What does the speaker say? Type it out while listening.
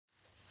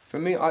For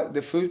me,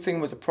 the food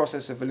thing was a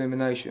process of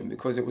elimination,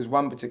 because it was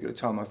one particular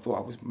time I thought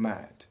I was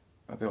mad.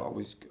 I thought I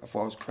was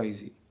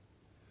crazy.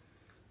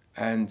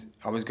 And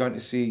I was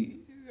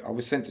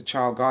sent to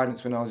child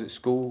guidance when I was at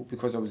school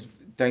because I was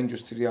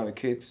dangerous to the other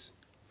kids.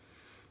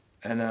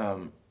 And I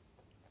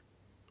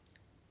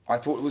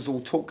thought it was all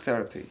talk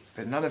therapy,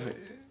 but none of it.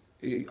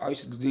 I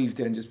used to leave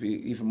there and just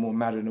be even more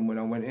madder than when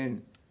I went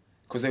in,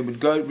 because they would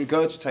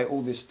regurgitate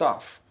all this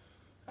stuff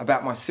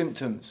about my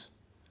symptoms,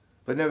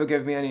 but never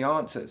gave me any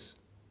answers.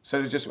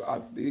 So just,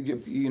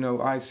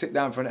 I sit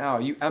down for an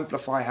hour, you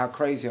amplify how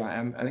crazy I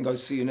am, and then go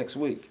see you next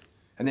week,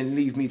 and then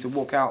leave me to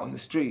walk out on the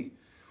street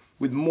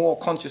with more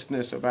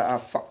consciousness about how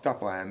fucked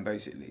up I am,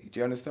 basically. Do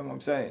you understand what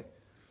I'm saying?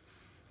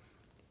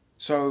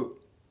 So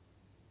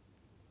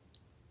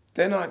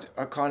then I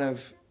kind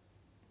of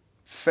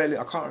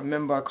I can't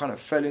remember, I kind of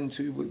fell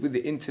into, with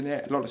the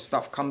internet, a lot of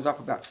stuff comes up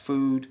about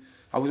food.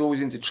 I was always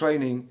into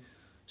training.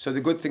 So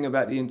the good thing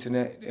about the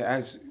internet, it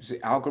has the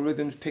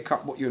algorithms pick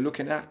up what you're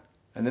looking at,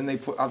 and then they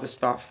put other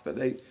stuff that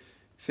they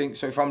think.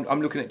 So if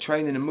I'm looking at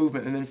training and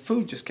movement, and then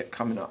food just kept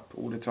coming up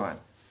all the time.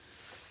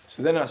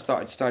 So then I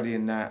started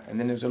studying that, and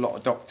then there was a lot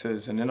of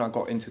doctors, and then I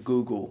got into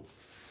Google.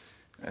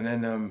 And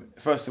then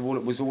first of all,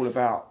 it was all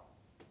about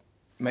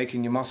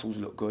making your muscles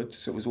look good.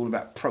 So it was all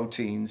about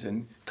proteins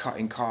and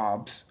cutting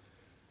carbs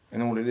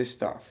and all of this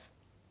stuff.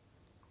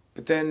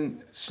 But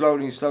then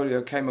slowly and slowly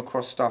I came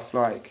across stuff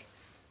like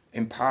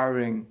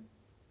empowering,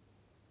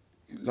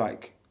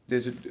 like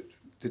the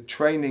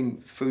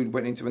training food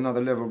went into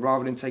another level.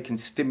 Rather than taking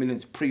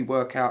stimulants,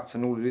 pre-workouts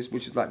and all of this,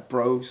 which is like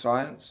bro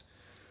science,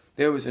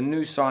 there was a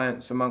new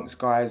science amongst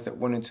guys that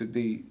wanted to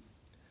be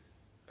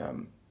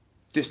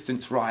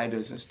distance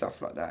riders and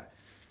stuff like that.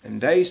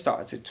 And they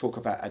started to talk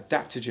about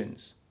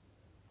adaptogens,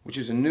 which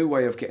is a new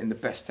way of getting the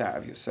best out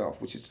of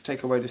yourself, which is to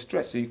take away the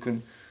stress so you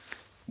can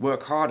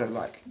work harder,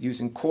 like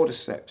using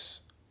cordyceps.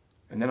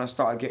 And then I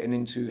started getting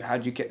into how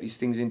do you get these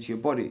things into your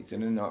body.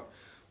 And then I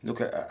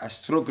look at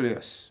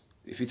astragalus.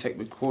 If you take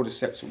the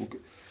cordyceps, it will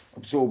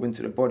absorb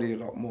into the body a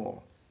lot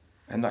more.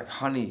 And like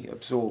honey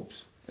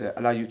absorbs, it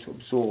allows you to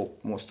absorb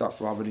more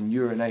stuff rather than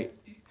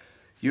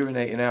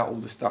urinating out all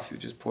the stuff you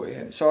just put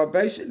in. So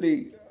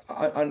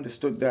I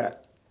understood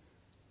that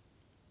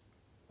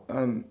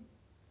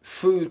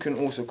food can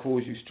also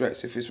cause you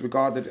stress if it's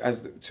regarded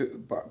as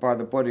by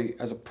the body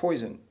as a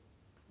poison.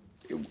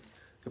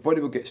 The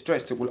body will get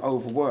stressed, it will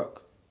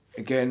overwork.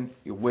 Again,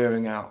 you're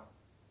wearing out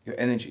your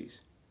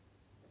energies.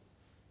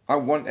 I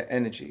want that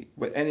energy.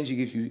 But energy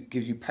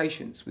gives you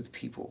patience with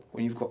people.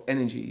 When you've got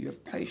energy, you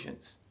have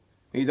patience.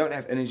 When you don't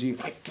have energy,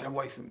 get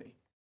away from me.